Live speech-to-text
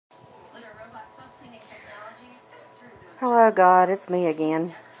Hello, God, it's me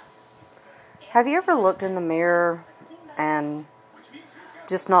again. Have you ever looked in the mirror and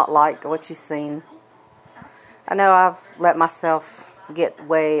just not liked what you've seen? I know I've let myself get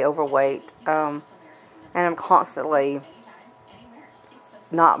way overweight, and I'm constantly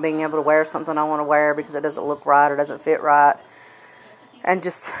not being able to wear something I want to wear because it doesn't look right or doesn't fit right, and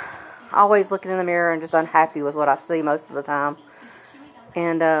just always looking in the mirror and just unhappy with what I see most of the time,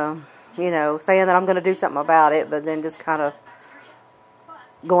 and saying that I'm going to do something about it, but then just kind of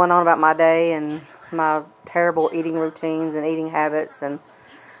going on about my day and my terrible eating routines and eating habits, and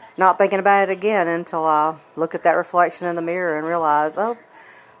not thinking about it again until I look at that reflection in the mirror and realize, oh,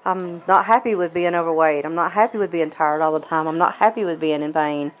 I'm not happy with being overweight. I'm not happy with being tired all the time. I'm not happy with being in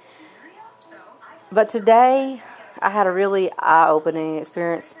pain. But today, I had a really eye-opening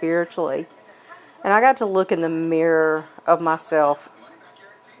experience spiritually. And I got to look in the mirror of myself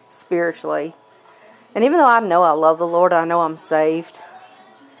spiritually. And even though I know I love the Lord, I know I'm saved,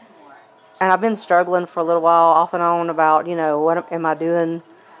 and I've been struggling for a little while off and on about, what am I doing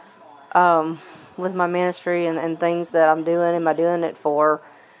with my ministry and things that I'm doing. Am I doing it for,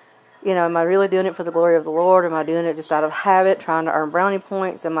 am I really doing it for the glory of the Lord? Am I doing it just out of habit, trying to earn brownie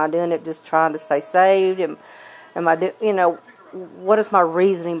points? Am I doing it just trying to stay saved? What is my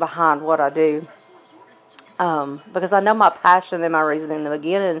reasoning behind what I do? Because I know my passion and my reasoning in the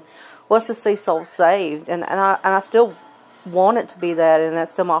beginning was to see souls saved, and I still want it to be that, and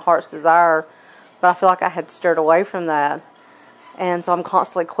that's still my heart's desire, but I feel like I had strayed away from that, and so I'm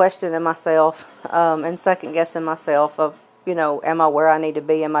constantly questioning myself and second guessing myself of, am I where I need to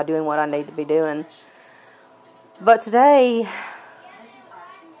be? Am I doing what I need to be doing? But today,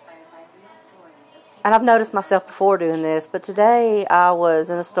 and I've noticed myself before doing this, but today I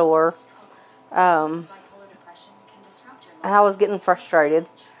was in a store, and I was getting frustrated.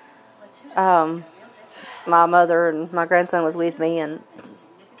 My mother and my grandson was with me, and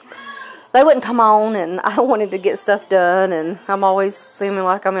they wouldn't come on, and I wanted to get stuff done, and I'm always seeming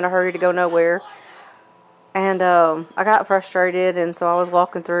like I'm in a hurry to go nowhere. And I got frustrated, and so I was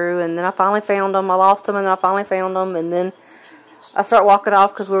walking through, and then I finally found them. I lost them, and then I finally found them, and then I started walking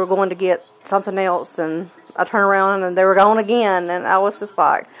off because we were going to get something else, and I turned around, and they were gone again, and I was just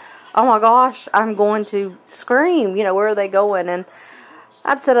like, oh my gosh, I'm going to scream, where are they going? And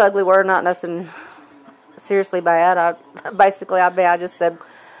I'd said an ugly word, not nothing seriously bad. I just said,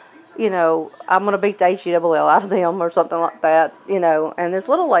 I'm going to beat the HELL out of them or something like that, and this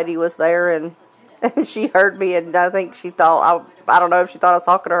little lady was there, and she heard me, and I think she thought, I don't know if she thought I was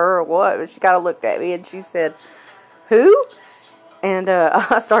talking to her or what, but she kind of looked at me, and she said, who? And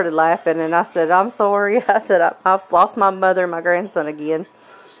I started laughing, and I said, I'm sorry. I said, I've lost my mother and my grandson again.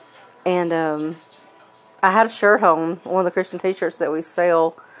 And I had a shirt on, one of the Christian t-shirts that we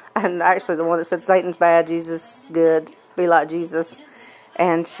sell, and actually the one that said, Satan's bad, Jesus is good, be like Jesus.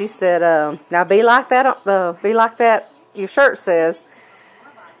 And she said, now be like that, your shirt says.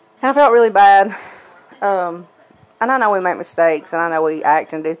 And I felt really bad. And I know we make mistakes, and I know we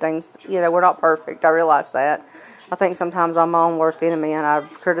act and do things, we're not perfect. I realize that. I think sometimes I'm my own worst enemy, and I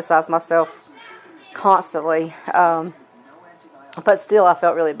criticize myself constantly. But still, I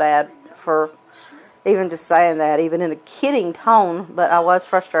felt really bad for even just saying that, even in a kidding tone, but I was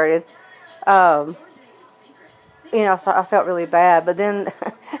frustrated. So I felt really bad, but then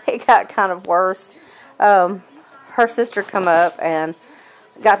it got kind of worse. Her sister come up and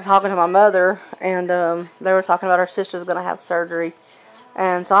got to talking to my mother, and they were talking about her sister's going to have surgery.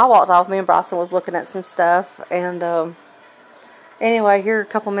 And so I walked off. Me and Bryson was looking at some stuff, and anyway, here a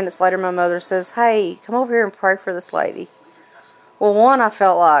couple minutes later, my mother says, hey, come over here and pray for this lady. Well, one, I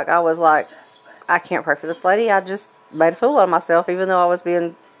felt like, I can't pray for this lady. I just made a fool of myself, even though I was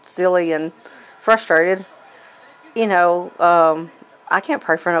being silly and frustrated. I can't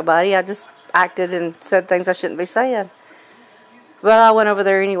pray for nobody. I just acted and said things I shouldn't be saying. But I went over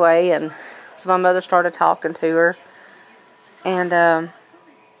there anyway, and so my mother started talking to her. And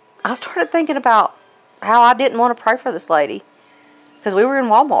I started thinking about how I didn't want to pray for this lady, because we were in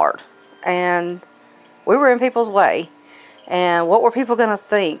Walmart, and we were in people's way. And what were people going to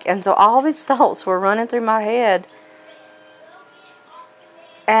think? And so all these thoughts were running through my head.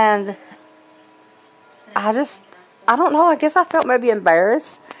 And I don't know, I guess I felt maybe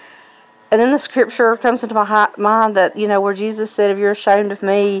embarrassed. And then the scripture comes into my mind that, where Jesus said, if you're ashamed of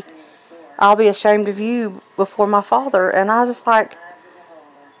me, I'll be ashamed of you before my Father. And I was just like,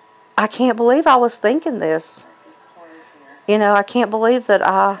 I can't believe I was thinking this. I can't believe that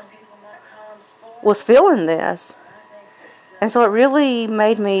I was feeling this. And so it really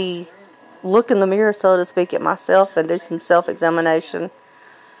made me look in the mirror, so to speak, at myself and do some self-examination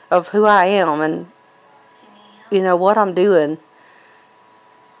of who I am. And what I'm doing.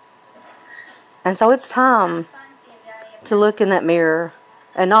 And so it's time to look in that mirror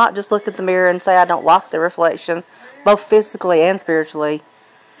and not just look at the mirror and say I don't like the reflection, both physically and spiritually,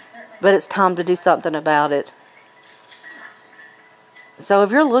 but it's time to do something about it. So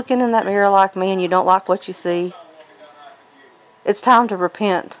if you're looking in that mirror like me and you don't like what you see, it's time to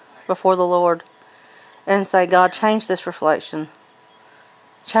repent before the Lord and say, God, change this reflection.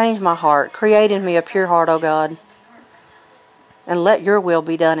 Change my heart. Create in me a pure heart, oh God. And let your will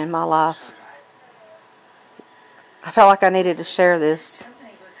be done in my life. I felt like I needed to share this.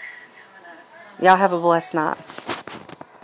 Y'all have a blessed night.